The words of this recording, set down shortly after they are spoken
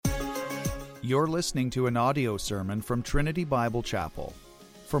You're listening to an audio sermon from Trinity Bible Chapel.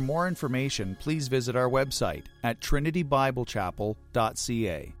 For more information, please visit our website at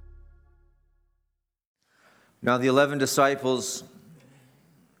trinitybiblechapel.ca. Now the 11 disciples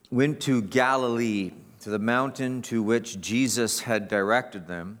went to Galilee, to the mountain to which Jesus had directed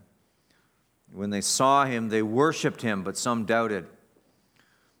them. When they saw him, they worshipped him, but some doubted.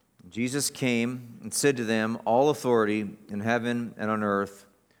 Jesus came and said to them, "All authority in heaven and on earth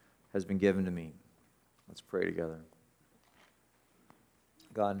has been given to me." Let's pray together.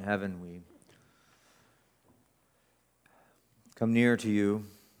 God in heaven, we come near to you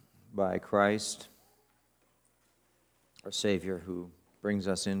by Christ, our Savior, who brings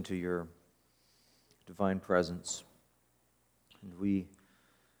us into your divine presence. And we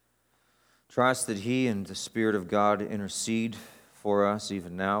trust that he and the Spirit of God intercede for us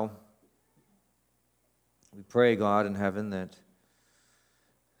even now. We pray, God in heaven, that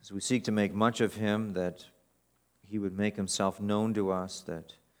as we seek to make much of him, that he would make himself known to us,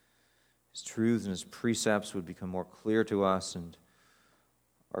 that his truths and his precepts would become more clear to us, and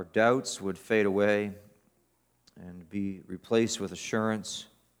our doubts would fade away and be replaced with assurance.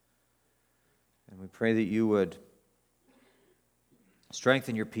 And we pray that you would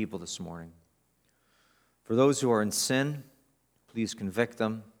strengthen your people this morning. For those who are in sin, please convict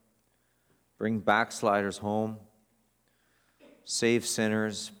them. Bring backsliders home. Save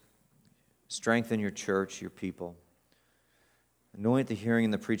sinners. Strengthen your church, your people. Anoint the hearing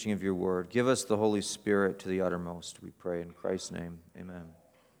and the preaching of your word. Give us the Holy Spirit to the uttermost, we pray in Christ's name. Amen.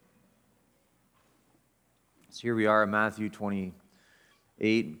 So here we are in Matthew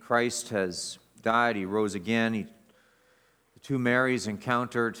 28. Christ has died. He rose again. The two Marys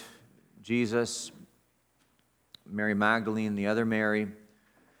encountered Jesus. Mary Magdalene, the other Mary.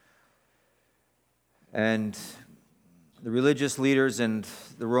 And the religious leaders and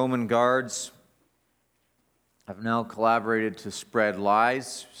the Roman guards have now collaborated to spread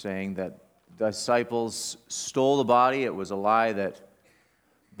lies, saying that the disciples stole the body. It was a lie that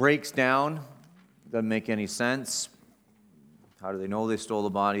breaks down. Doesn't make any sense. How do they know they stole the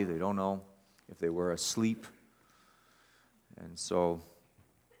body? They don't know if they were asleep. And so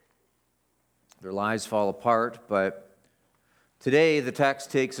their lies fall apart. But today the text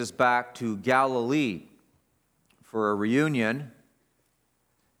takes us back to Galilee for a reunion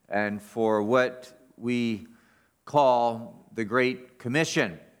and for what we call the Great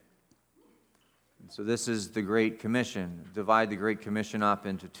Commission. So this is the Great Commission. Divide the Great Commission up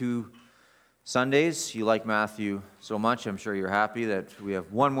into two Sundays. You like Matthew so much, I'm sure you're happy that we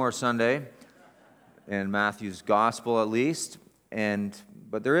have one more Sunday in Matthew's Gospel at least.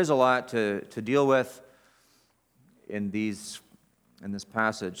 But there is a lot to deal with in this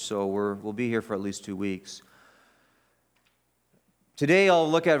passage, so we'll be here for at least 2 weeks. Today I'll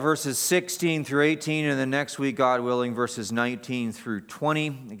look at verses 16 through 18, and then next week, God willing, verses 19 through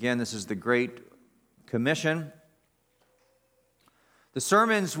 20. Again, this is the Great Commission. The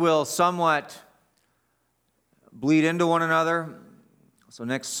sermons will somewhat bleed into one another. So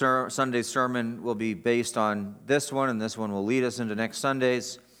next Sunday's sermon will be based on this one, and this one will lead us into next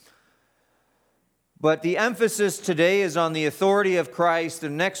Sunday's. But the emphasis today is on the authority of Christ,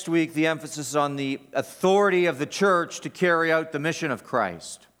 and next week the emphasis is on the authority of the church to carry out the mission of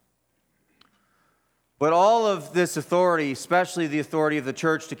Christ. But all of this authority, especially the authority of the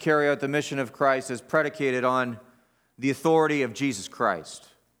church to carry out the mission of Christ, is predicated on the authority of Jesus Christ,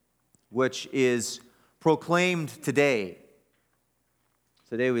 which is proclaimed today.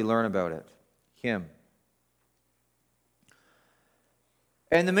 Today we learn about it, Him.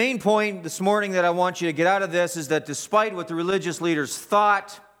 And the main point this morning that I want you to get out of this is that despite what the religious leaders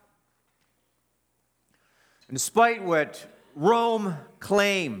thought, and despite what Rome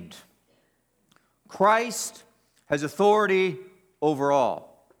claimed, Christ has authority over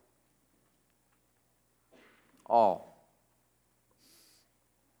all. All.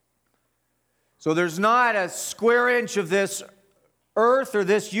 So there's not a square inch of this earth or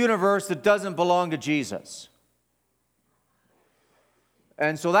this universe that doesn't belong to Jesus.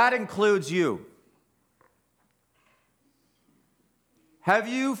 And so that includes you. Have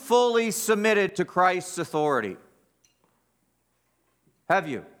you fully submitted to Christ's authority? Have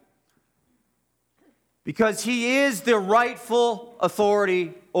you? Because He is the rightful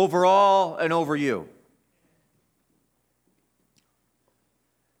authority over all and over you.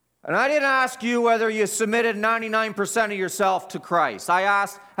 And I didn't ask you whether you submitted 99% of yourself to Christ. I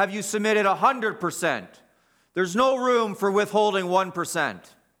asked, have you submitted 100%? There's no room for withholding 1%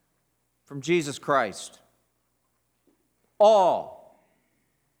 from Jesus Christ. All.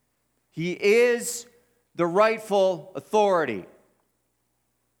 He is the rightful authority.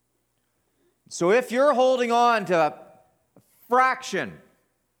 So if you're holding on to a fraction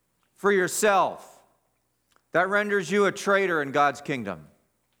for yourself, that renders you a traitor in God's kingdom.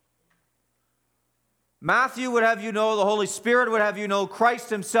 Matthew would have you know, the Holy Spirit would have you know, Christ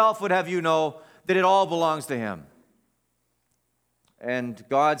himself would have you know that it all belongs to him. And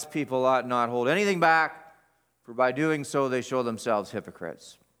God's people ought not hold anything back, for by doing so they show themselves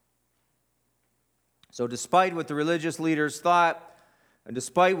hypocrites. So despite what the religious leaders thought, and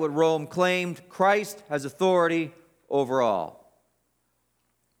despite what Rome claimed, Christ has authority over all.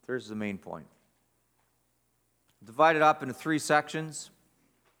 Here's the main point. Divided up into 3 sections.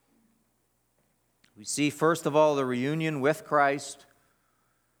 We see, first of all, the reunion with Christ.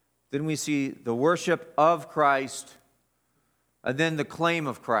 Then we see the worship of Christ. And then the claim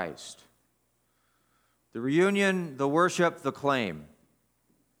of Christ. The reunion, the worship, the claim.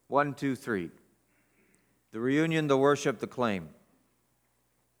 1, 2, 3. The reunion, the worship, the claim.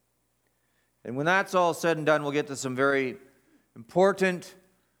 And when that's all said and done, we'll get to some very important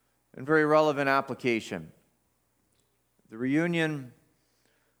and very relevant application. The reunion,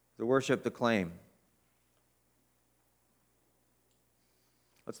 the worship, the claim.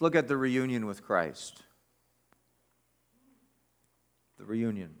 Let's look at the reunion with Christ. The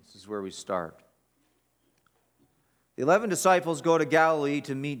reunion. This is where we start. The 11 disciples go to Galilee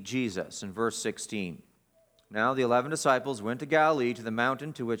to meet Jesus in verse 16. Now the 11 disciples went to Galilee to the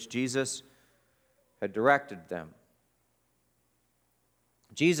mountain to which Jesus had directed them.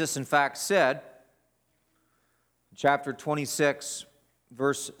 Jesus, in fact, said, in chapter 26,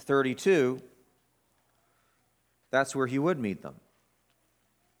 verse 32, that's where he would meet them.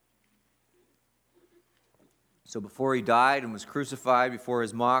 So before he died and was crucified, before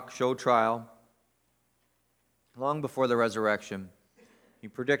his mock show trial, long before the resurrection, he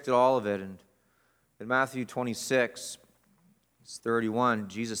predicted all of it. And in Matthew 26, verse 31,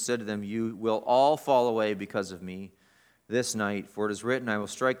 Jesus said to them, "You will all fall away because of me this night, for it is written, I will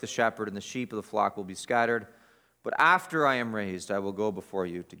strike the shepherd, and the sheep of the flock will be scattered. But after I am raised, I will go before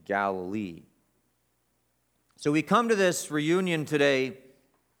you to Galilee." So we come to this reunion today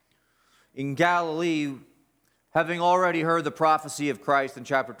in Galilee, having already heard the prophecy of Christ in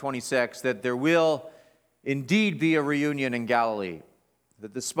chapter 26, that there will indeed be a reunion in Galilee.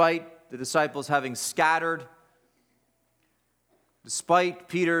 That despite the disciples having scattered, despite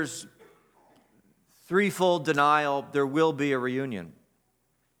Peter's threefold denial, there will be a reunion.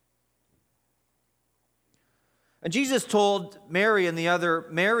 And Jesus told Mary and the other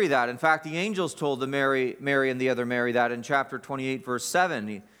Mary that. In fact, the angels told Mary and the other Mary that in chapter 28, verse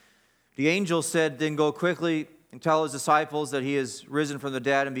 7. The angel said, "Then go quickly and tell his disciples that he is risen from the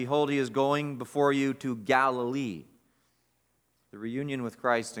dead, and behold, he is going before you to Galilee." The reunion with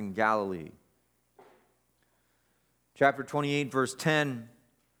Christ in Galilee. Chapter 28, verse 10,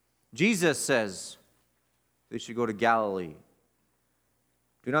 Jesus says they should go to Galilee.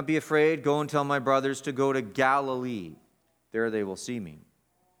 "Do not be afraid. Go and tell my brothers to go to Galilee. There they will see me."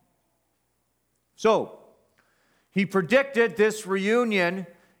 So, he predicted this reunion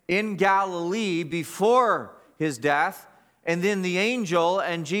in Galilee before his death, and then the angel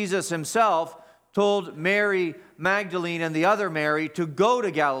and Jesus himself told Mary Magdalene and the other Mary to go to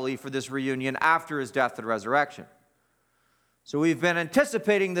Galilee for this reunion after his death and resurrection. So we've been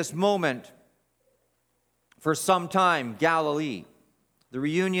anticipating this moment for some time, Galilee, the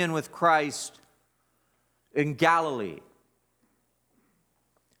reunion with Christ in Galilee.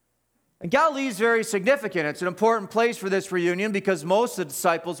 And Galilee is very significant. It's an important place for this reunion because most of the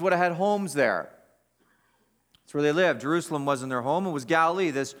disciples would have had homes there. That's where they lived. Jerusalem wasn't their home. It was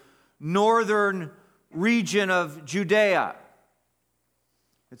Galilee, this northern region of Judea.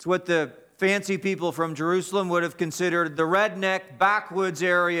 It's what the fancy people from Jerusalem would have considered the redneck backwoods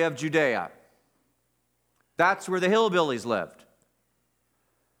area of Judea. That's where the hillbillies lived.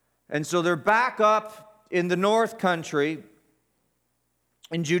 And so they're back up in the north country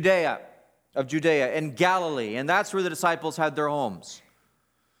in Judea, in Galilee. And that's where the disciples had their homes.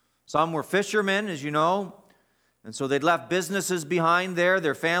 Some were fishermen, as you know. And so they'd left businesses behind there.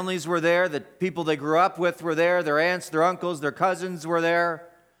 Their families were there. The people they grew up with were there. Their aunts, their uncles, their cousins were there.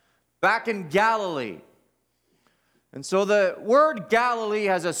 Back in Galilee. And so the word Galilee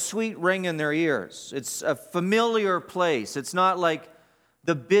has a sweet ring in their ears. It's a familiar place. It's not like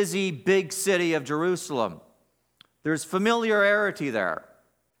the busy big city of Jerusalem. There's familiarity there.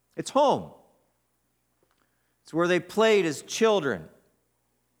 It's home. It's where they played as children.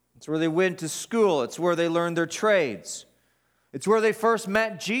 It's where they went to school. It's where they learned their trades. It's where they first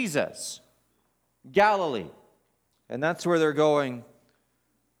met Jesus, Galilee. And that's where they're going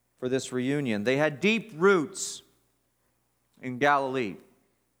for this reunion. They had deep roots in Galilee.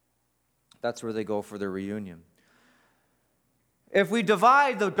 That's where they go for their reunion. If we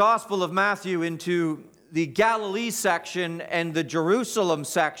divide the Gospel of Matthew into the Galilee section and the Jerusalem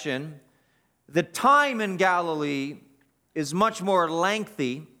section, the time in Galilee is much more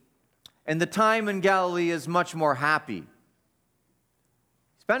lengthy, and the time in Galilee is much more happy.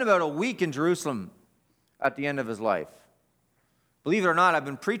 He spent about a week in Jerusalem at the end of his life. Believe it or not, I've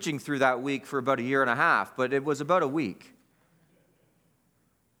been preaching through that week for about a year and a half, but it was about a week.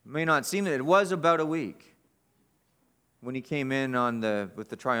 It may not seem that it was about a week when he came in with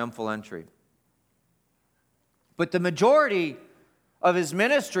the triumphal entry. But the majority of his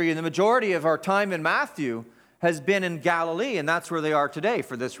ministry and the majority of our time in Matthew has been in Galilee, and that's where they are today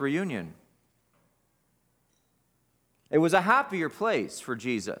for this reunion. It was a happier place for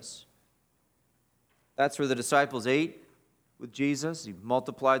Jesus. That's where the disciples ate with Jesus. He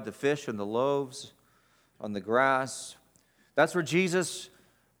multiplied the fish and the loaves on the grass. That's where Jesus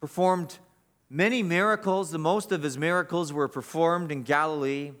performed many miracles. The most of his miracles were performed in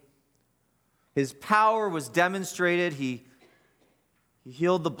Galilee. His power was demonstrated. He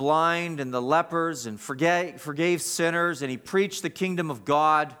healed the blind and the lepers and forgave sinners, and he preached the kingdom of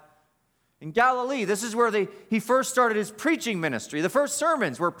God in Galilee. This is where he first started his preaching ministry. The first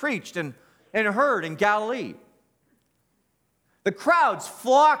sermons were preached and heard in Galilee. The crowds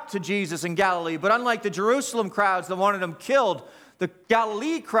flocked to Jesus in Galilee, but unlike the Jerusalem crowds that wanted him killed, the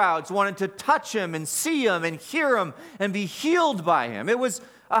Galilee crowds wanted to touch him and see him and hear him and be healed by him. It was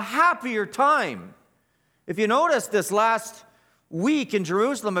a happier time. If you notice, this last week in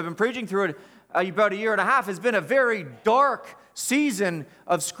Jerusalem, I've been preaching through it about a year and a half, has been a very dark season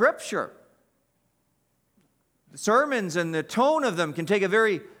of Scripture. The sermons and the tone of them can take a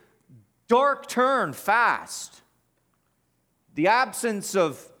very dark turn fast. The absence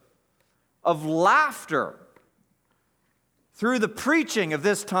of laughter through the preaching of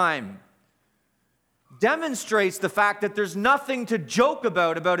this time demonstrates the fact that there's nothing to joke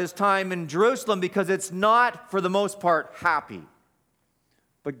about his time in Jerusalem, because it's not, for the most part, happy.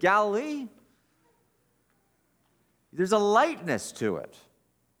 But Galilee, there's a lightness to it.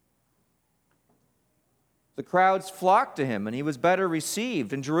 The crowds flocked to him, and he was better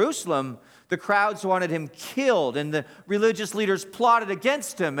received. In Jerusalem, the crowds wanted him killed, and the religious leaders plotted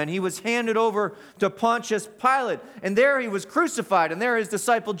against him, and he was handed over to Pontius Pilate. And there he was crucified, and there his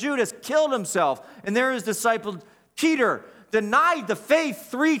disciple Judas killed himself, and there his disciple Peter denied the faith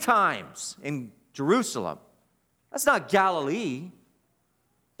 3 times in Jerusalem. That's not Galilee.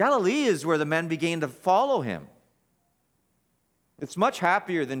 Galilee is where the men began to follow him. It's much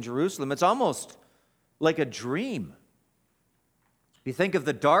happier than Jerusalem. It's almost like a dream. You think of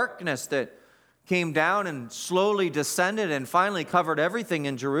the darkness that came down and slowly descended and finally covered everything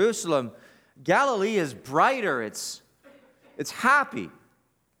in Jerusalem. Galilee is brighter. It's happy.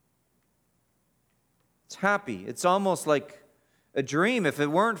 It's happy. It's almost like a dream. If it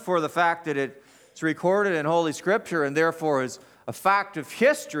weren't for the fact that it's recorded in Holy Scripture and therefore is a fact of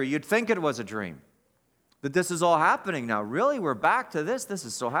history, you'd think it was a dream. That this is all happening now. Really, we're back to this. This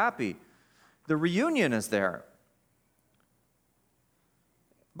is so happy. The reunion is there.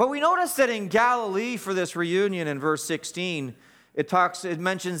 But we notice that in Galilee for this reunion in verse 16, it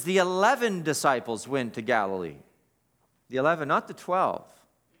mentions the 11 disciples went to Galilee. The 11, not the 12.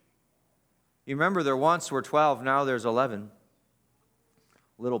 You remember there once were 12, now there's 11.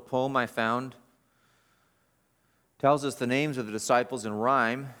 A little poem I found tells us the names of the disciples in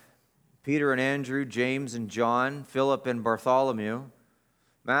rhyme. Peter and Andrew, James and John, Philip and Bartholomew,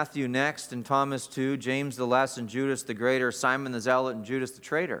 Matthew next, and Thomas too, James the less and Judas the greater, Simon the zealot and Judas the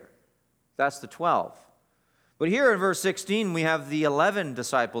traitor. That's the 12. But here in verse 16, we have the 11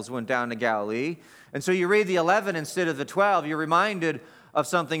 disciples went down to Galilee. And so you read the 11 instead of the 12, you're reminded of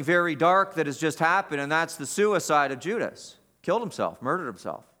something very dark that has just happened, and that's the suicide of Judas. Killed himself, murdered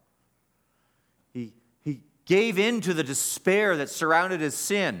himself. He gave in to the despair that surrounded his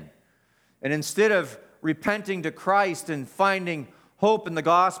sin. And instead of repenting to Christ and finding hope in the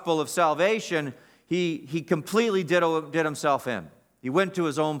gospel of salvation, he completely did himself in. He went to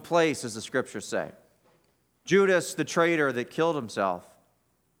his own place, as the scriptures say. Judas, the traitor that killed himself.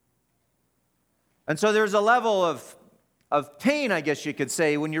 And so there's a level of pain, I guess you could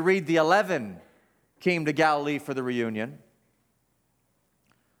say, when you read the 11 came to Galilee for the reunion.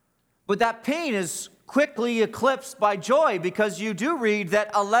 But that pain is quickly eclipsed by joy, because you do read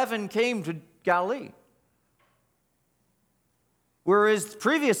that 11 came to Galilee. Whereas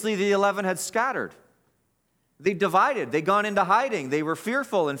previously the 11 had scattered. They divided. They'd gone into hiding. They were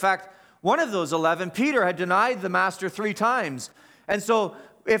fearful. In fact, one of those 11, Peter, had denied the master 3 times. And so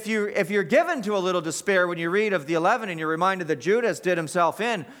if you're given to a little despair when you read of the 11 and you're reminded that Judas did himself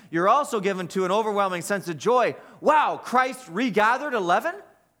in, you're also given to an overwhelming sense of joy. Wow, Christ regathered 11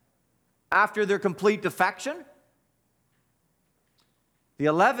 after their complete defection? The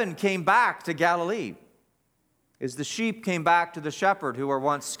 11 came back to Galilee as the sheep came back to the shepherd who were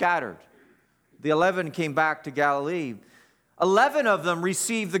once scattered. The 11 came back to Galilee. 11 of them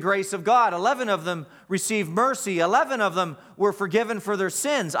received the grace of God. 11 of them received mercy. 11 of them were forgiven for their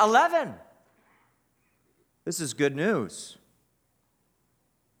sins. 11! This is good news.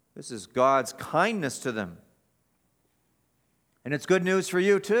 This is God's kindness to them. And it's good news for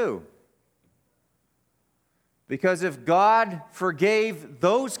you too. Because if God forgave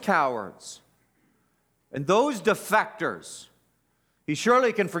those cowards and those defectors, He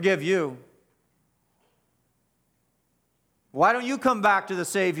surely can forgive you. Why don't you come back to the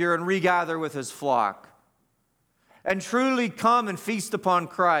Savior and regather with His flock and truly come and feast upon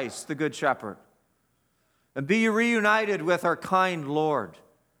Christ, the Good Shepherd, and be reunited with our kind Lord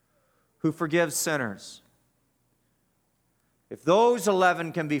who forgives sinners? If those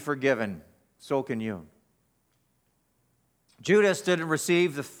 11 can be forgiven, so can you. Judas didn't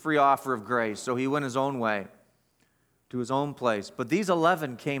receive the free offer of grace, so he went his own way to his own place. But these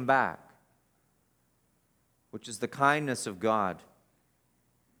 11 came back, which is the kindness of God.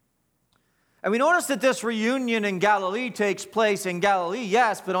 And we notice that this reunion in Galilee takes place in Galilee,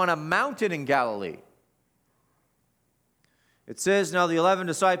 yes, but on a mountain in Galilee. It says, now the 11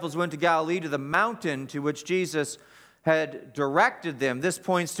 disciples went to Galilee, to the mountain to which Jesus had directed them. This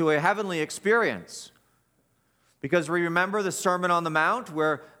points to a heavenly experience. Because we remember the Sermon on the Mount,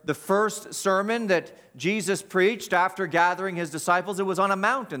 where the first sermon that Jesus preached after gathering His disciples, it was on a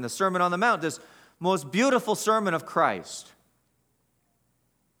mountain, the Sermon on the Mount, this most beautiful sermon of Christ.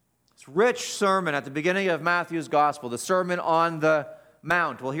 This rich sermon at the beginning of Matthew's Gospel, the Sermon on the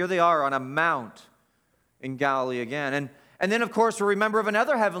Mount. Well, here they are on a mount in Galilee again. And then, of course, we remember of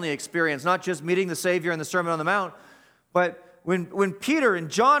another heavenly experience, not just meeting the Savior in the Sermon on the Mount, but when Peter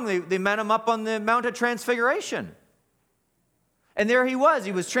and John, they met Him up on the Mount of Transfiguration. And there He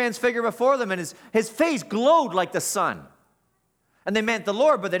was transfigured before them, and his face glowed like the sun. And they met the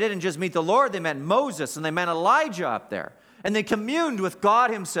Lord, but they didn't just meet the Lord, they met Moses, and they met Elijah up there. And they communed with God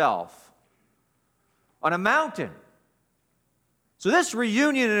Himself on a mountain. So this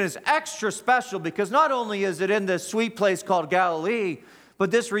reunion is extra special because not only is it in this sweet place called Galilee, but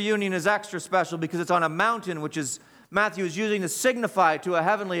this reunion is extra special because it's on a mountain, which is Matthew is using to signify to a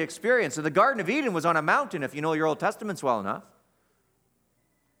heavenly experience. So the Garden of Eden was on a mountain, if you know your Old Testaments well enough.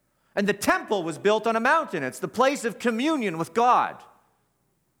 And the temple was built on a mountain. It's the place of communion with God,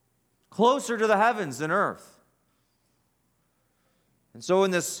 closer to the heavens than earth. And so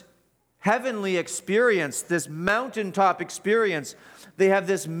in this heavenly experience, this mountaintop experience, they have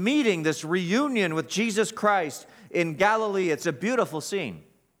this meeting, this reunion with Jesus Christ in Galilee. It's a beautiful scene.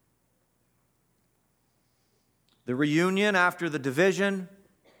 The reunion after the division,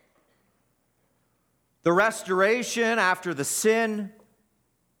 the restoration after the sin,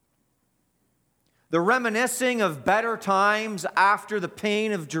 the reminiscing of better times after the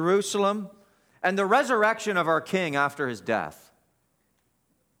pain of Jerusalem, and the resurrection of our King after His death.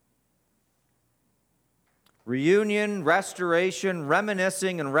 Reunion, restoration,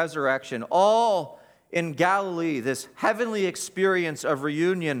 reminiscing, and resurrection, all in Galilee, this heavenly experience of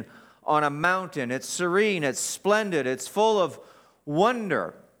reunion on a mountain. It's serene, it's splendid, it's full of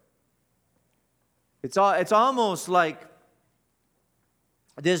wonder. It's almost like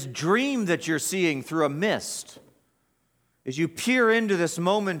this dream that you're seeing through a mist. As you peer into this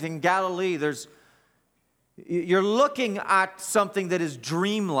moment in Galilee, you're looking at something that is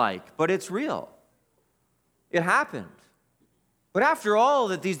dreamlike, but it's real. It happened. But after all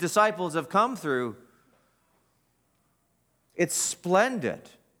that these disciples have come through, it's splendid.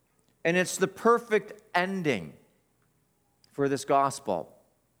 And it's the perfect ending for this gospel,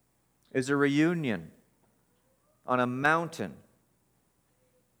 is a reunion on a mountain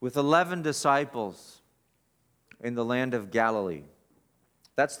with 11 disciples in the land of Galilee.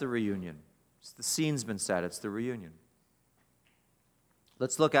 That's the reunion. The scene's been set. It's the reunion.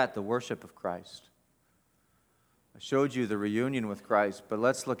 Let's look at the worship of Christ. I showed you the reunion with Christ, but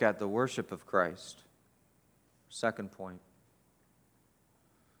let's look at the worship of Christ. Second point.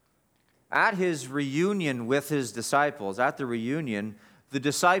 At His reunion with His disciples, at the reunion, the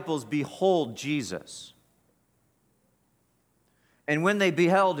disciples behold Jesus. And when they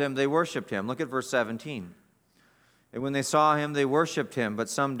beheld Him, they worshiped Him. Look at verse 17. And when they saw Him, they worshiped Him, but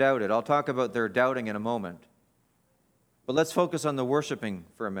some doubted. I'll talk about their doubting in a moment. But let's focus on the worshiping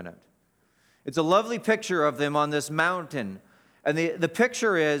for a minute. It's a lovely picture of them on this mountain. And the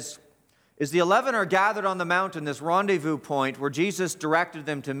picture is the 11 are gathered on the mountain, this rendezvous point where Jesus directed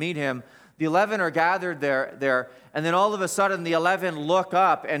them to meet him. The 11 are gathered there, and then all of a sudden the 11 look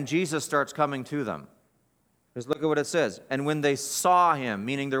up and Jesus starts coming to them. Just look at what it says. And when they saw him,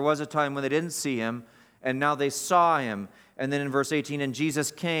 meaning there was a time when they didn't see him, and now they saw him. And then in verse 18, and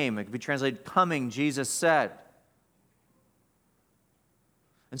Jesus came. It could be translated, coming, Jesus said.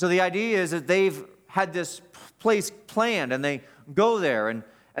 And so the idea is that they've had this place planned, and they go there, and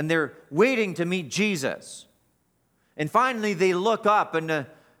they're waiting to meet Jesus. And finally they look up, and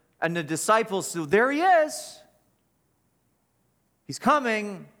the disciples say, there he is. He's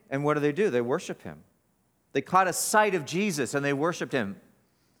coming. And what do? They worship him. They caught a sight of Jesus, and they worshiped him.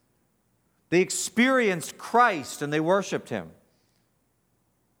 They experienced Christ, and they worshiped him.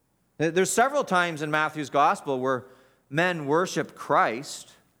 There's several times in Matthew's gospel where men worship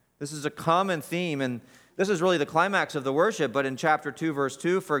Christ. This is a common theme, and this is really the climax of the worship. But in chapter 2, verse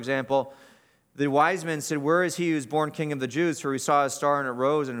 2, for example, the wise men said, where is he who's born king of the Jews? For we saw his star and it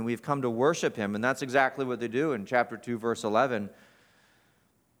rose, and we've come to worship him. And that's exactly what they do in chapter 2, verse 11.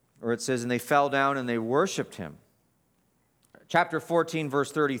 Or it says, and they fell down and they worshiped him. Chapter 14,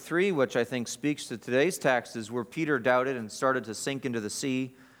 verse 33, which I think speaks to today's text, is where Peter doubted and started to sink into the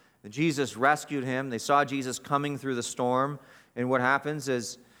sea. Jesus rescued him. They saw Jesus coming through the storm. And what happens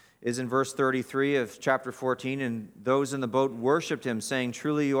is in verse 33 of chapter 14, and those in the boat worshiped him, saying,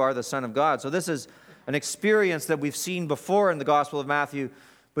 truly you are the Son of God. So this is an experience that we've seen before in the Gospel of Matthew,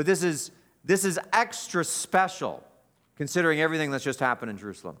 but this is extra special considering everything that's just happened in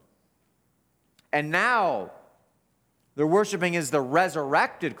Jerusalem. And now they're worshiping is the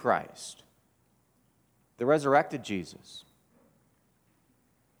resurrected Christ, the resurrected Jesus.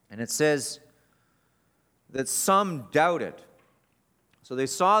 And it says that some doubted. So they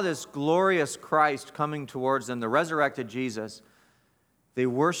saw this glorious Christ coming towards them, the resurrected Jesus. They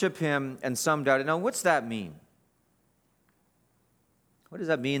worship him, and some doubted. Now, what's that mean? What does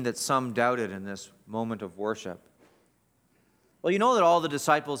that mean that some doubted in this moment of worship? Well, you know that all the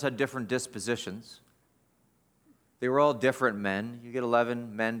disciples had different dispositions. They were all different men. You get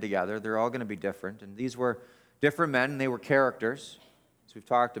 11 men together. They're all going to be different. And these were different men, and they were characters, as we've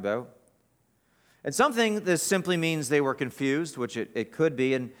talked about. And something this simply means they were confused, which it could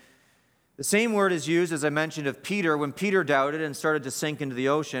be. And the same word is used, as I mentioned, of Peter. When Peter doubted and started to sink into the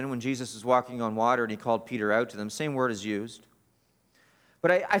ocean, when Jesus was walking on water and he called Peter out to them, same word is used.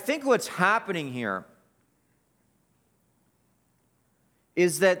 But I think what's happening here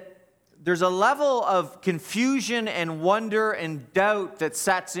is that there's a level of confusion and wonder and doubt that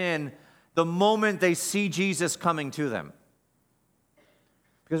sets in the moment they see Jesus coming to them.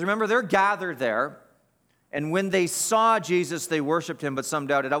 Because remember, they're gathered there, and when they saw Jesus, they worshiped him, but some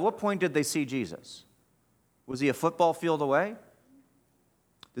doubted. At what point did they see Jesus? Was he a football field away?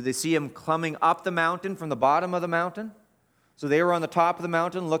 Did they see him coming up the mountain from the bottom of the mountain? So they were on the top of the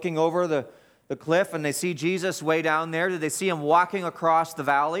mountain looking over the cliff, and they see Jesus way down there. Did they see him walking across the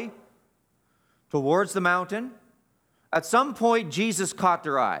valley towards the mountain? At some point, Jesus caught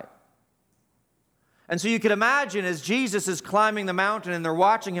their eye. And so you could imagine as Jesus is climbing the mountain and they're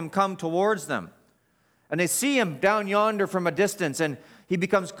watching him come towards them. And they see him down yonder from a distance, and he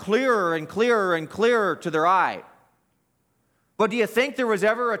becomes clearer and clearer and clearer to their eye. But do you think there was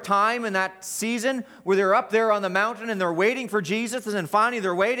ever a time in that season where they're up there on the mountain and they're waiting for Jesus, and then finally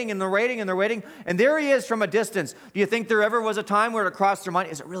they're waiting and they're waiting and they're waiting, and there he is from a distance? Do you think there ever was a time where it crossed their mind,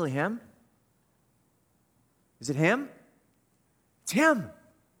 is it really him? Is it him? It's him.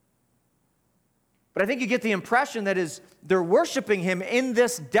 But I think you get the impression that as they're worshiping him in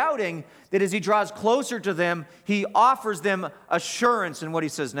this doubting, that as he draws closer to them, he offers them assurance in what he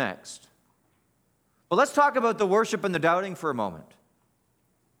says next. But let's talk about the worship and the doubting for a moment.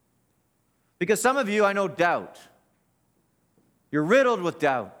 Because some of you, I know, doubt. You're riddled with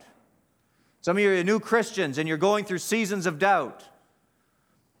doubt. Some of you are new Christians and you're going through seasons of doubt.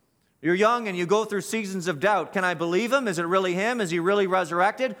 You're young and you go through seasons of doubt. Can I believe him? Is it really him? Is he really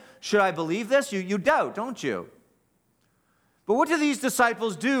resurrected? Should I believe this? You doubt, don't you? But what do these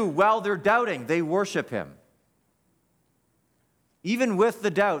disciples do while they're doubting? They worship him. Even with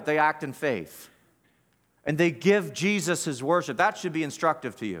the doubt, they act in faith. And they give Jesus his worship. That should be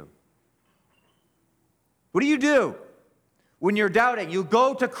instructive to you. What do? When you're doubting, you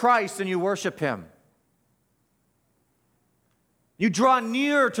go to Christ and you worship him. You draw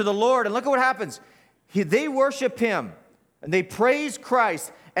near to the Lord, and look at what happens. They worship him, and they praise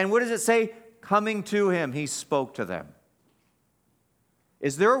Christ. And what does it say? Coming to him, he spoke to them.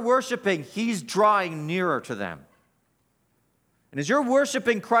 As they're worshiping, he's drawing nearer to them. And as you're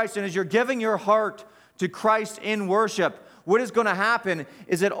worshiping Christ, and as you're giving your heart to Christ in worship, what is going to happen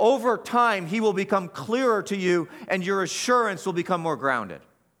is that over time, he will become clearer to you, and your assurance will become more grounded,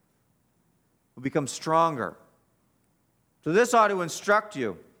 will become stronger. So this ought to instruct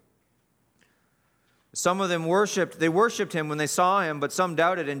you. Some of them worshiped him when they saw him, but some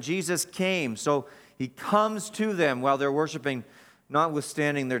doubted, and Jesus came. So he comes to them while they're worshiping,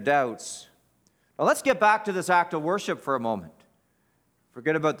 notwithstanding their doubts. Now let's get back to this act of worship for a moment.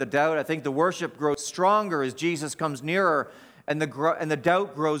 Forget about the doubt. I think the worship grows stronger as Jesus comes nearer, and the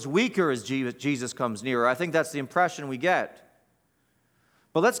doubt grows weaker as Jesus comes nearer. I think that's the impression we get.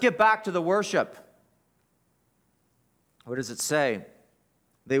 But let's get back to the worship. What does it say?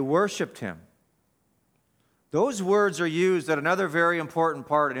 They worshiped him. Those words are used at another very important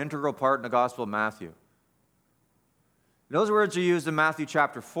part, an integral part in the Gospel of Matthew. Those words are used in Matthew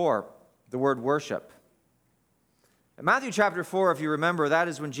chapter 4, the word worship. In Matthew chapter 4, if you remember, that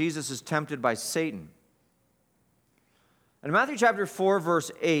is when Jesus is tempted by Satan. And in Matthew chapter 4,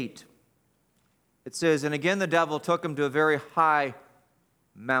 verse 8, it says, "And again the devil took him to a very high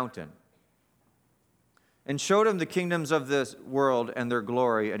mountain and showed him the kingdoms of this world and their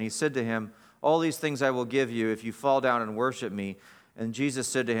glory. And he said to him, 'All these things I will give you if you fall down and worship me.' And Jesus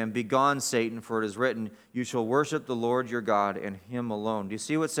said to him, 'Begone, Satan, for it is written, you shall worship the Lord your God and him alone.'" Do you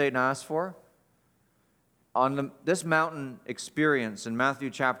see what Satan asked for? On this mountain experience in Matthew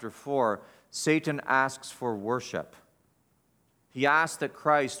chapter 4, Satan asks for worship. He asked that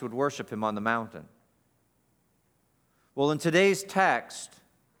Christ would worship him on the mountain. Well, in today's text,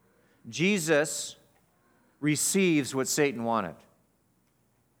 Jesus receives what Satan wanted.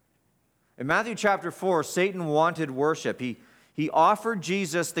 In Matthew chapter 4, Satan wanted worship. He offered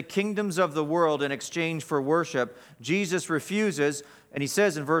Jesus the kingdoms of the world in exchange for worship. Jesus refuses, and he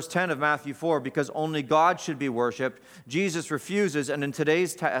says in verse 10 of Matthew 4, because only God should be worshiped. Jesus refuses, and in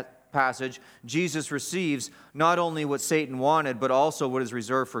today's passage, Jesus receives not only what Satan wanted, but also what is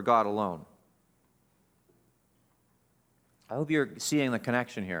reserved for God alone. I hope you're seeing the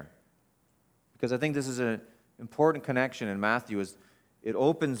connection here, because I think this is an important connection in Matthew. It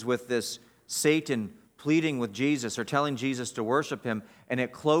opens with this Satan pleading with Jesus or telling Jesus to worship him, and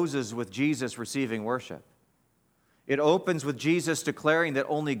it closes with Jesus receiving worship. It opens with Jesus declaring that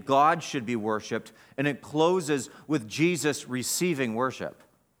only God should be worshiped, and it closes with Jesus receiving worship.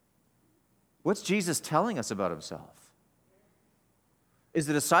 What's Jesus telling us about himself? Is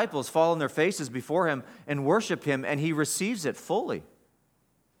the disciples fall on their faces before him and worship him, and he receives it fully.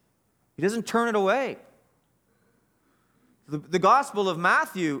 He doesn't turn it away. The Gospel of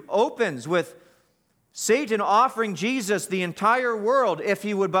Matthew opens with Satan offering Jesus the entire world if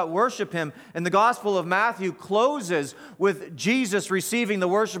he would but worship him. And the Gospel of Matthew closes with Jesus receiving the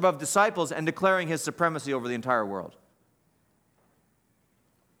worship of disciples and declaring his supremacy over the entire world.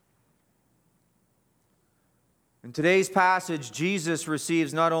 In today's passage, Jesus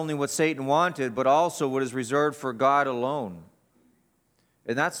receives not only what Satan wanted, but also what is reserved for God alone.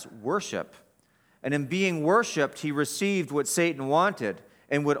 And that's worship. And in being worshiped, he received what Satan wanted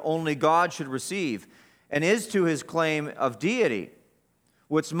and what only God should receive, and is to his claim of deity.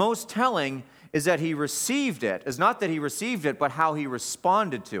 What's most telling is that he received it. It's not that he received it, but how he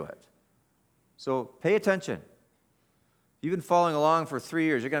responded to it. So pay attention. You've been following along for 3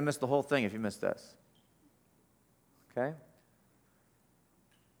 years. You're going to miss the whole thing if you miss this. Okay?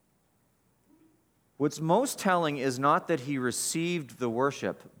 What's most telling is not that he received the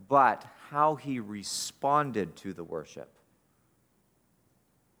worship, but how he responded to the worship.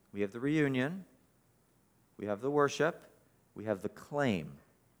 We have the reunion, we have the worship, we have the claim.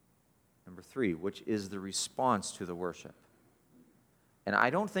 Number 3, which is the response to the worship. And I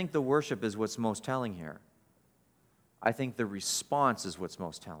don't think the worship is what's most telling here. I think the response is what's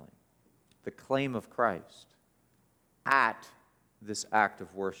most telling. The claim of Christ at this act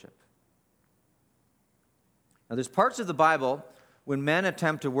of worship. Now, there's parts of the Bible when men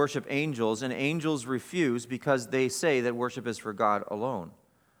attempt to worship angels, and angels refuse because they say that worship is for God alone.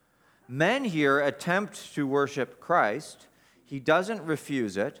 Men here attempt to worship Christ. He doesn't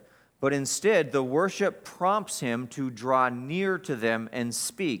refuse it, but instead the worship prompts him to draw near to them and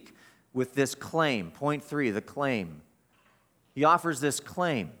speak with this claim. Point 3, the claim. He offers this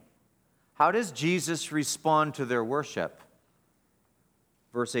claim. How does Jesus respond to their worship?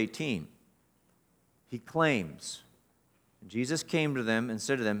 Verse 18. He claims. Jesus came to them and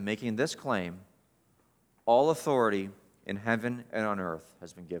said to them, making this claim, "All authority in heaven and on earth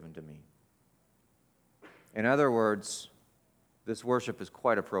has been given to me." In other words, this worship is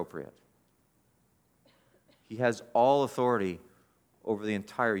quite appropriate. He has all authority over the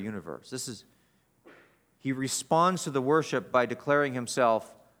entire universe. He responds to the worship by declaring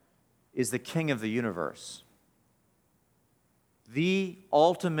himself is the king of the universe. the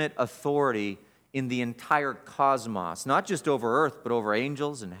ultimate authority in the entire cosmos, not just over earth, but over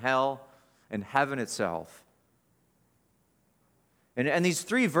angels and hell and heaven itself. And these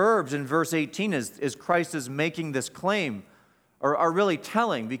three verbs in verse 18, as Christ is making this claim, are really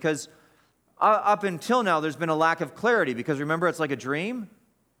telling, because up until now there's been a lack of clarity, because remember, it's like a dream.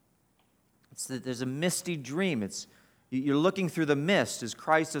 There's a misty dream. You're looking through the mist as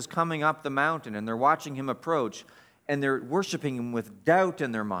Christ is coming up the mountain, and they're watching him approach, and they're worshiping him with doubt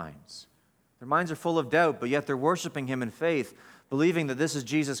in their minds. Their minds are full of doubt, but yet they're worshiping him in faith, believing that this is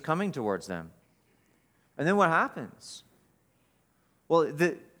Jesus coming towards them. And then what happens? Well,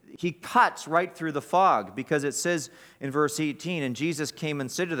 he cuts right through the fog, because it says in verse 18, and Jesus came and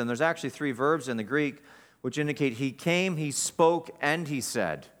said to them. There's actually three verbs in the Greek which indicate he came, he spoke, and he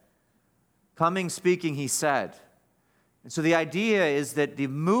said. Coming, speaking, he said. And so the idea is that the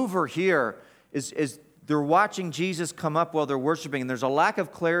mover here is they're watching Jesus come up while they're worshiping, and there's a lack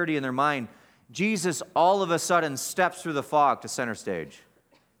of clarity in their mind. Jesus all of a sudden steps through the fog to center stage,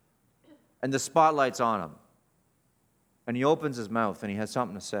 and the spotlight's on him. And he opens his mouth, and he has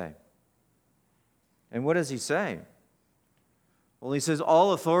something to say. And what does he say? Well, he says,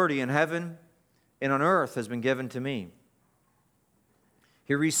 all authority in heaven and on earth has been given to me.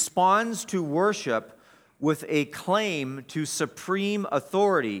 He responds to worship with a claim to supreme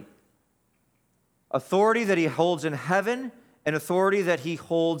authority. Authority that he holds in heaven and authority that he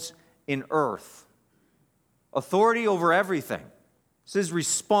holds in earth. Authority over everything. This is his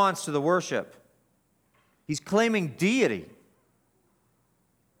response to the worship. He's claiming deity,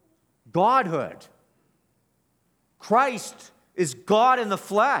 godhood. Christ is God in the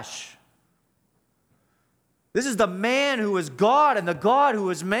flesh. This is the man who is God and the God who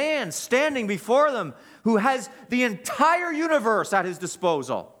is man standing before them, who has the entire universe at his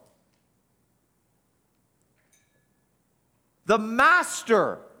disposal. The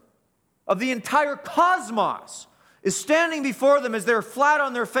master of the entire cosmos is standing before them as they're flat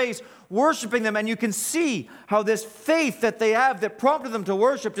on their face, worshiping them. And you can see how this faith that they have that prompted them to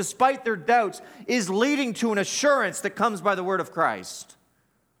worship despite their doubts is leading to an assurance that comes by the word of Christ.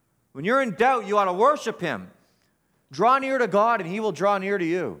 When you're in doubt, you ought to worship him. Draw near to God and he will draw near to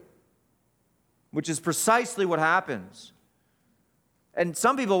you, which is precisely what happens. And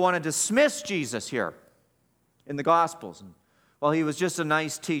some people want to dismiss Jesus here in the Gospels. Well, he was just a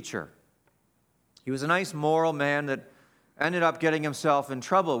nice teacher. He was a nice moral man that ended up getting himself in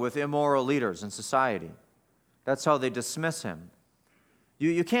trouble with immoral leaders in society. That's how they dismiss him.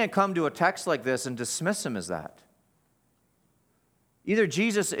 You can't come to a text like this and dismiss him as that. Either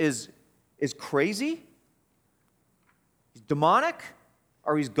Jesus is crazy, he's demonic,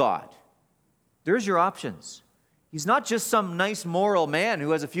 or he's God. There's your options. He's not just some nice moral man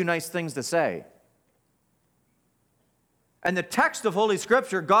who has a few nice things to say. And the text of Holy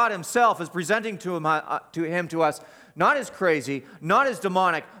Scripture, God himself is presenting to us, not as crazy, not as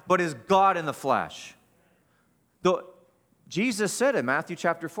demonic, but as God in the flesh. Jesus said in Matthew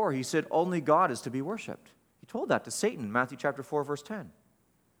chapter 4, he said, only God is to be worshipped. He told that to Satan in Matthew chapter 4, verse 10.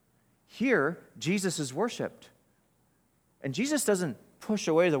 Here, Jesus is worshipped. And Jesus doesn't push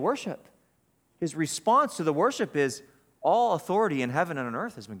away the worship. His response to the worship is, all authority in heaven and on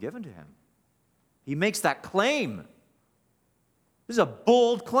earth has been given to him. He makes that claim. This is a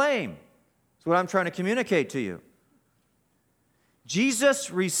bold claim. That's what I'm trying to communicate to you.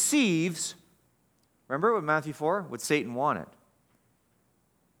 Jesus receives, remember what Matthew 4, what Satan wanted.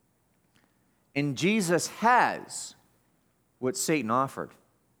 And Jesus has what Satan offered.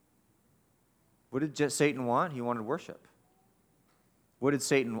 What did Satan want? He wanted worship. What did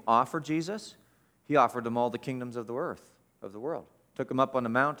Satan offer Jesus? He offered him all the kingdoms of the earth, of the world. Took him up on the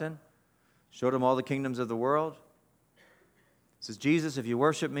mountain, showed him all the kingdoms of the world. Says, Jesus, if you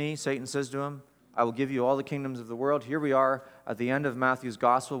worship me, Satan says to him, I will give you all the kingdoms of the world. Here we are at the end of Matthew's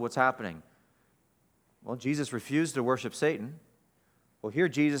gospel. What's happening? Well, Jesus refused to worship Satan. Well, here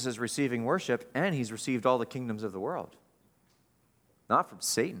Jesus is receiving worship, and he's received all the kingdoms of the world. Not from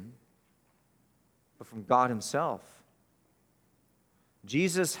Satan, but from God himself.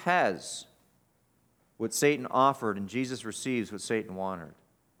 Jesus has what Satan offered, and Jesus receives what Satan wanted.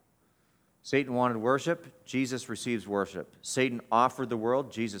 Satan wanted worship, Jesus receives worship. Satan offered the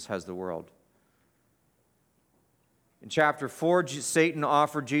world, Jesus has the world. In chapter 4, Satan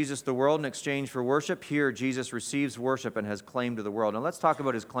offered Jesus the world in exchange for worship. Here, Jesus receives worship and has claim to the world. Now, let's talk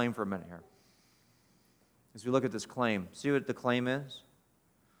about his claim for a minute here. As we look at this claim, see what the claim is?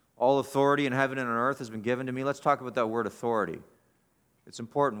 All authority in heaven and on earth has been given to me. Let's talk about that word authority. It's an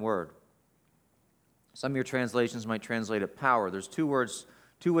important word. Some of your translations might translate it power. There's two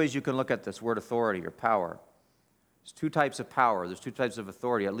ways you can look at this word authority or power. There's two types of power. There's two types of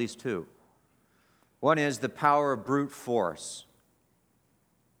authority, at least two. One is the power of brute force,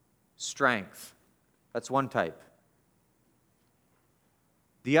 strength. That's one type.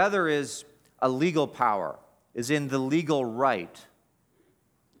 The other is a legal power, is in the legal right,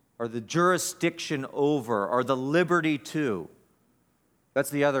 or the jurisdiction over, or the liberty to. That's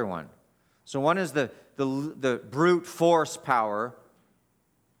the other one. So one is the brute force power,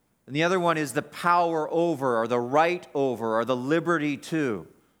 and the other one is the power over, or the right over, or the liberty to,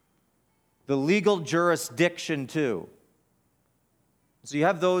 the legal jurisdiction to. So you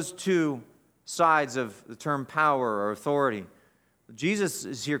have those two sides of the term power or authority. Jesus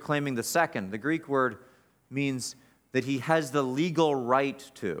is here claiming the second. The Greek word means that he has the legal right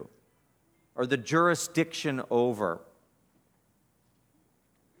to, or the jurisdiction over,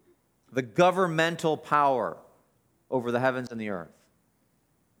 the governmental power over the heavens and the earth,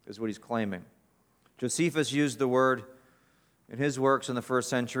 is what he's claiming. Josephus used the word in his works in the first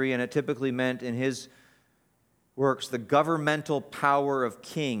century, and it typically meant in his works the governmental power of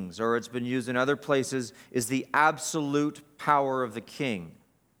kings, or it's been used in other places, is the absolute power of the king.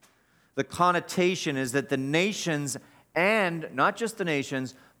 The connotation is that the nations, and not just the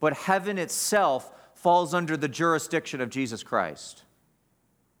nations, but heaven itself falls under the jurisdiction of Jesus Christ.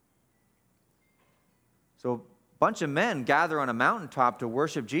 So a bunch of men gather on a mountaintop to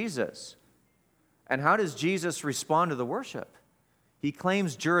worship Jesus. And how does Jesus respond to the worship? He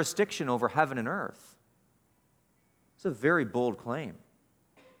claims jurisdiction over heaven and earth. It's a very bold claim.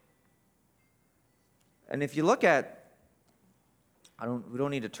 And if you look at, we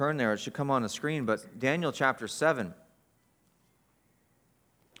don't need to turn there, it should come on the screen, but Daniel chapter 7,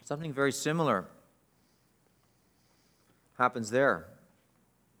 something very similar happens there,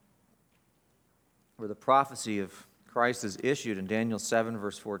 where the prophecy of Christ is issued in Daniel 7,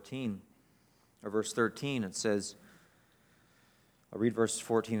 verse 14, or verse 13. It says, I'll read verse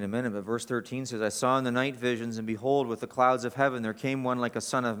 14 in a minute, but verse 13 says, I saw in the night visions, and behold, with the clouds of heaven there came one like a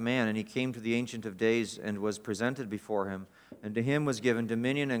son of man, and he came to the Ancient of Days and was presented before him. And to him was given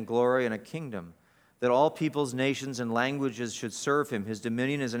dominion and glory and a kingdom, that all peoples, nations, and languages should serve him. His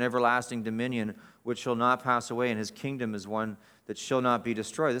dominion is an everlasting dominion which shall not pass away, and his kingdom is one that shall not be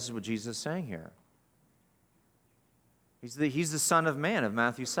destroyed. This is what Jesus is saying here. He's the Son of Man of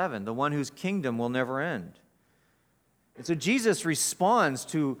Matthew 7, the one whose kingdom will never end. And so Jesus responds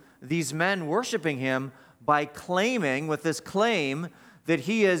to these men worshiping him by claiming, with this claim, that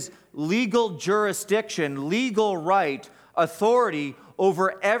he is legal jurisdiction, legal right, authority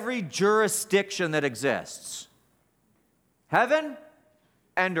over every jurisdiction that exists. Heaven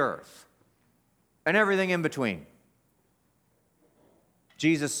and earth, and everything in between.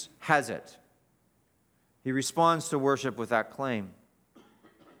 Jesus has it. He responds to worship with that claim.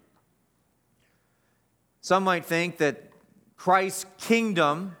 Some might think that Christ's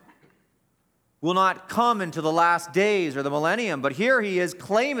kingdom will not come into the last days or the millennium, but here he is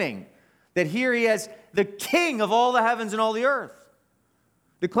claiming that here he is the king of all the heavens and all the earth,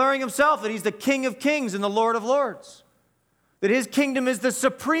 declaring himself that he's the King of kings and the Lord of lords, that his kingdom is the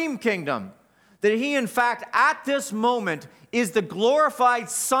supreme kingdom, that he, in fact, at this moment is the glorified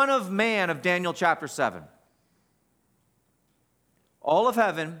Son of Man of Daniel chapter 7. All of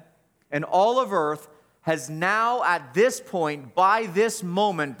heaven and all of earth has now, at this point, by this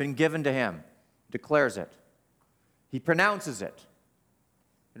moment, been given to him. Declares it. He pronounces it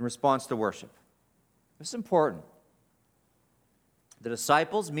in response to worship. This is important. The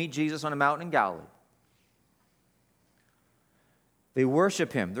disciples meet Jesus on a mountain in Galilee. They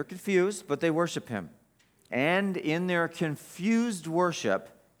worship him. They're confused, but they worship him. And in their confused worship,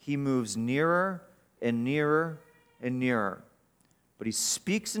 he moves nearer and nearer and nearer. But he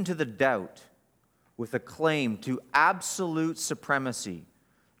speaks into the doubt with a claim to absolute supremacy,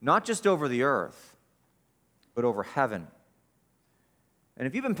 not just over the earth, but over heaven. And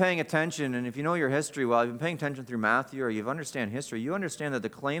if you've been paying attention, and if you know your history well, you've been paying attention through Matthew, or you understand history, you understand that the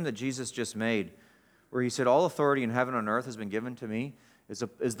claim that Jesus just made, where he said, all authority in heaven and earth has been given to me, is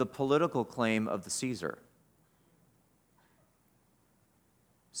the political claim of the Caesar.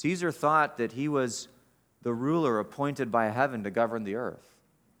 Caesar thought that he was the ruler appointed by heaven to govern the earth.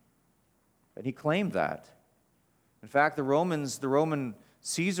 And he claimed that. In fact, the Roman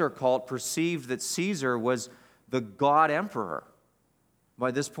Caesar cult perceived that Caesar was the God emperor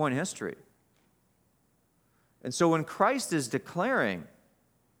by this point in history. And so when Christ is declaring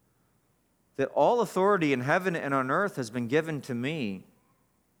that all authority in heaven and on earth has been given to me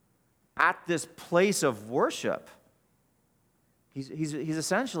at this place of worship, he's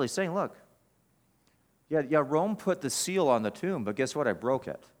essentially saying, look, yeah, Rome put the seal on the tomb, but guess what? I broke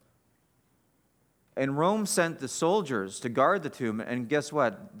it. And Rome sent the soldiers to guard the tomb, and guess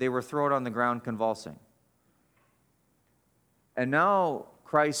what? They were thrown on the ground convulsing. And now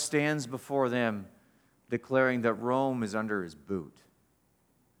Christ stands before them, declaring that Rome is under his boot.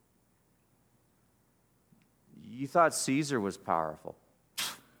 You thought Caesar was powerful.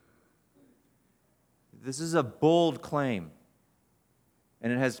 This is a bold claim,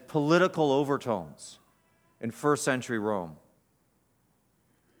 and it has political overtones in first century Rome.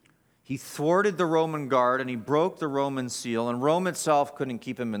 He thwarted the Roman guard, and he broke the Roman seal, and Rome itself couldn't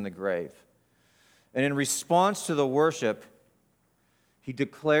keep him in the grave. And in response to the worship, he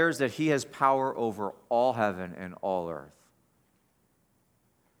declares that he has power over all heaven and all earth.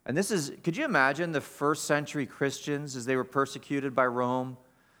 And this is, could you imagine the first century Christians as they were persecuted by Rome,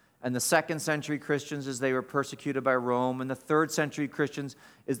 and the second century Christians as they were persecuted by Rome, and the third century Christians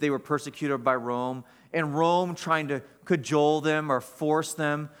as they were persecuted by Rome, and Rome trying to cajole them or force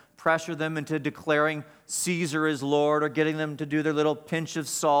them, pressure them into declaring Caesar is Lord, or getting them to do their little pinch of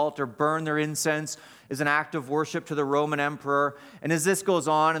salt or burn their incense as an act of worship to the Roman emperor. And as this goes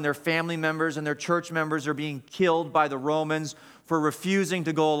on, and their family members and their church members are being killed by the Romans for refusing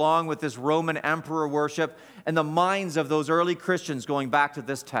to go along with this Roman emperor worship, and the minds of those early Christians going back to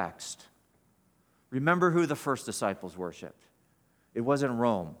this text. Remember who the first disciples worshiped. It wasn't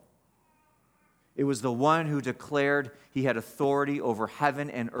Rome. It was the one who declared he had authority over heaven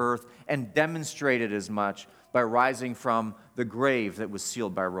and earth, and demonstrated as much by rising from the grave that was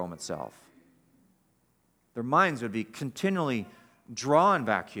sealed by Rome itself. Their minds would be continually drawn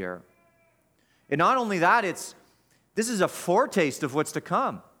back here. And not only that, this is a foretaste of what's to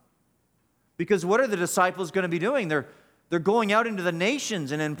come. Because what are the disciples going to be doing? They're going out into the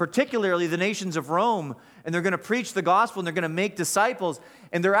nations, and in particularly the nations of Rome, and they're going to preach the gospel, and they're going to make disciples,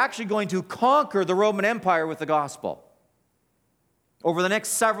 and they're actually going to conquer the Roman Empire with the gospel over the next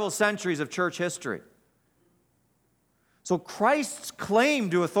several centuries of church history. So Christ's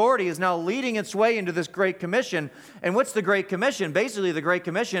claim to authority is now leading its way into this Great Commission. And what's the Great Commission? Basically, the Great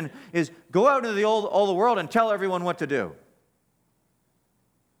Commission is go out into all the world and tell everyone what to do.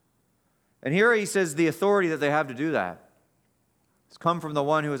 And here he says the authority that they have to do that has come from the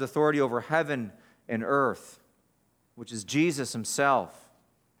one who has authority over heaven and earth, which is Jesus himself.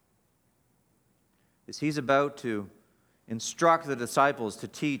 As he's about to instruct the disciples to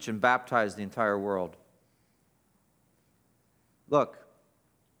teach and baptize the entire world. Look,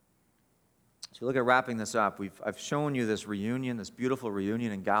 so look at wrapping this up. I've shown you this reunion, this beautiful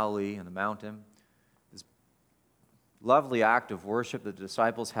reunion in Galilee on the mountain. This lovely act of worship that the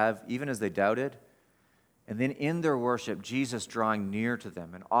disciples have even as they doubted. And then in their worship, Jesus drawing near to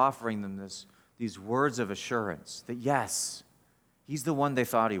them and offering them these words of assurance that yes, he's the one they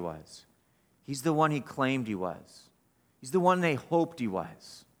thought he was. He's the one he claimed he was. He's the one they hoped he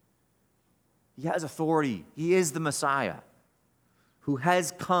was. He has authority. He is the Messiah who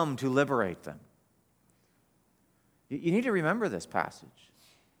has come to liberate them. You need to remember this passage.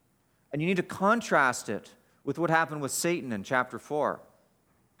 And you need to contrast it with what happened with Satan in chapter 4.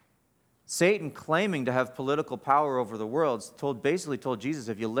 Satan, claiming to have political power over the world, basically told Jesus,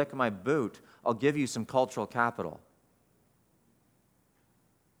 if you lick my boot, I'll give you some cultural capital.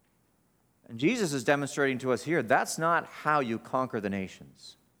 And Jesus is demonstrating to us here, that's not how you conquer the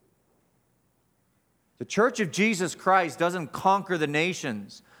nations. The Church of Jesus Christ doesn't conquer the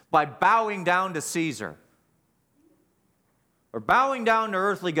nations by bowing down to Caesar or bowing down to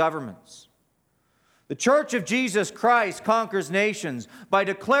earthly governments. The Church of Jesus Christ conquers nations by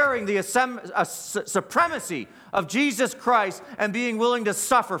declaring the supremacy of Jesus Christ and being willing to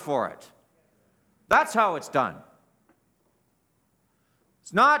suffer for it. That's how it's done.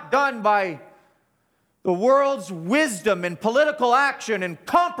 It's not done by the world's wisdom and political action and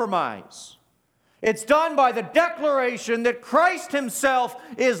compromise. It's done by the declaration that Christ himself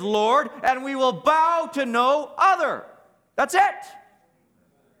is Lord, and we will bow to no other. That's it.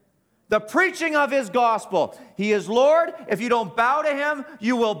 The preaching of his gospel. He is Lord. If you don't bow to him,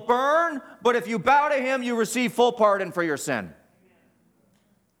 you will burn. But if you bow to him, you receive full pardon for your sin.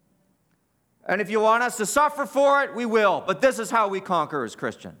 And if you want us to suffer for it, we will. But this is how we conquer as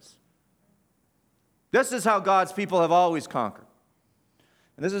Christians. This is how God's people have always conquered.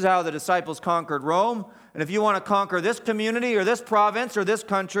 And this is how the disciples conquered Rome. And if you want to conquer this community or this province or this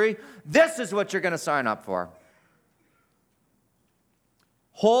country, this is what you're going to sign up for.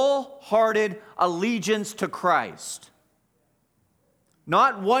 Wholehearted allegiance to Christ.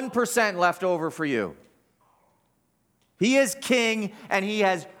 Not 1% left over for you. He is king, and he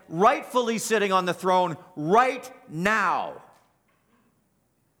is rightfully sitting on the throne right now.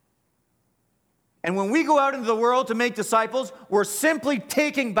 And when we go out into the world to make disciples, we're simply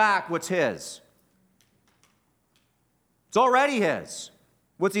taking back what's his. It's already his.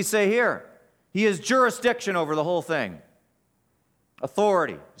 What's he say here? He has jurisdiction over the whole thing.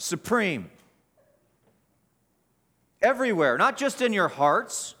 Authority, supreme. Everywhere, not just in your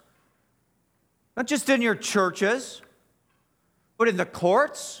hearts, not just in your churches, but in the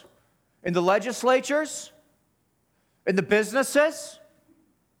courts, in the legislatures, in the businesses,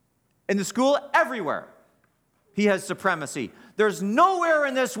 in the school, everywhere. He has supremacy. There's nowhere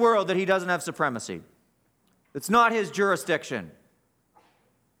in this world that he doesn't have supremacy. It's not his jurisdiction.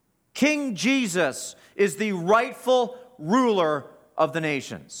 King Jesus is the rightful ruler of the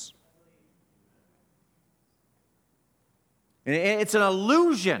nations. And it's an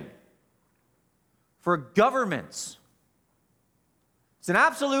illusion for governments. It's an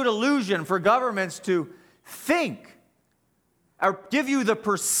absolute illusion for governments to think or give you the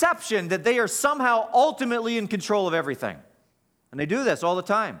perception that they are somehow ultimately in control of everything. And they do this all the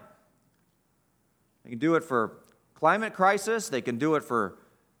time. They can do it for climate crisis. They can do it for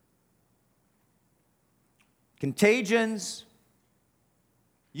contagions.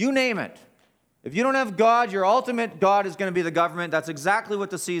 You name it. If you don't have God, your ultimate God is going to be the government. That's exactly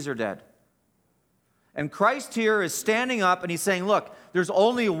what the Caesar did. And Christ here is standing up and he's saying, look, there's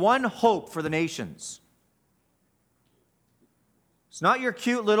only one hope for the nations. It's not your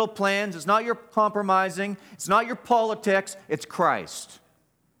cute little plans. It's not your compromising. It's not your politics. It's Christ.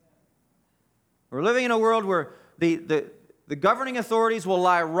 We're living in a world where the governing authorities will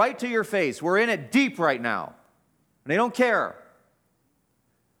lie right to your face. We're in it deep right now. And they don't care.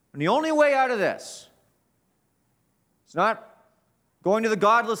 And the only way out of this, it's not going to the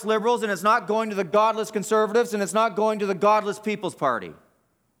godless liberals, and it's not going to the godless conservatives, and it's not going to the godless People's Party.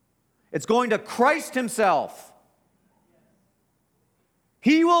 It's going to Christ himself.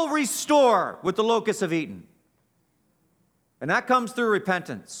 He will restore what the locusts have eaten. And that comes through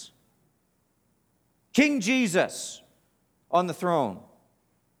repentance. King Jesus on the throne.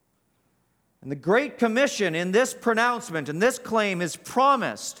 And the Great Commission in this pronouncement, in this claim, is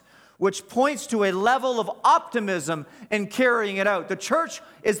promised, which points to a level of optimism in carrying it out. The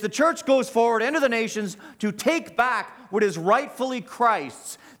church goes forward into the nations to take back what is rightfully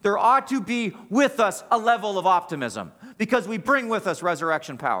Christ's, there ought to be with us a level of optimism because we bring with us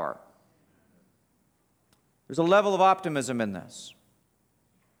resurrection power. There's a level of optimism in this.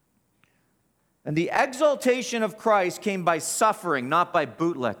 And the exaltation of Christ came by suffering, not by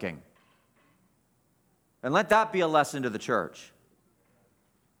bootlicking. And let that be a lesson to the church.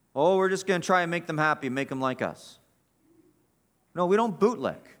 Oh, we're just going to try and make them happy, make them like us. No, we don't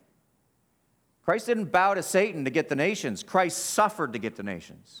bootlick. Christ didn't bow to Satan to get the nations. Christ suffered to get the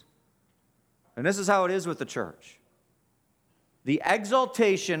nations. And this is how it is with the church. The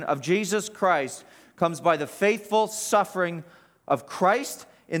exaltation of Jesus Christ comes by the faithful suffering of Christ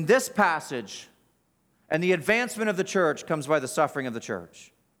in this passage, and the advancement of the church comes by the suffering of the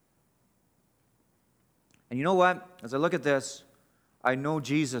church. And you know what? As I look at this, I know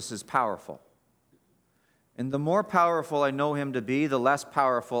Jesus is powerful. And the more powerful I know him to be, the less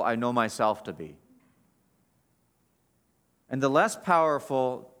powerful I know myself to be. And the less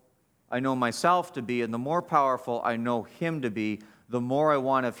powerful I know myself to be, and the more powerful I know him to be, the more I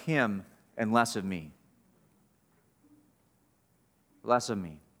want of him and less of me. Less of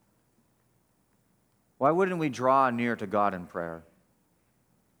me. Why wouldn't we draw near to God in prayer?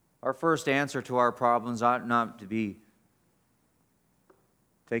 Our first answer to our problems ought not to be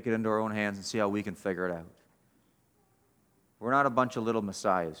take it into our own hands and see how we can figure it out. We're not a bunch of little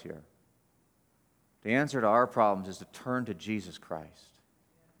messiahs here. The answer to our problems is to turn to Jesus Christ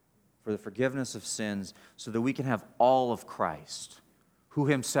for the forgiveness of sins so that we can have all of Christ, who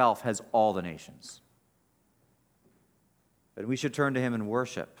himself has all the nations. But we should turn to him in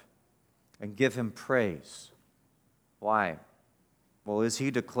worship and give him praise. Why? Well, as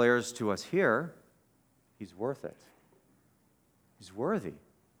he declares to us here, he's worth it. He's worthy.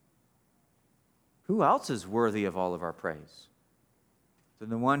 Who else is worthy of all of our praise than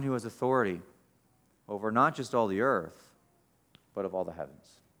the one who has authority over not just all the earth, but of all the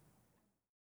heavens?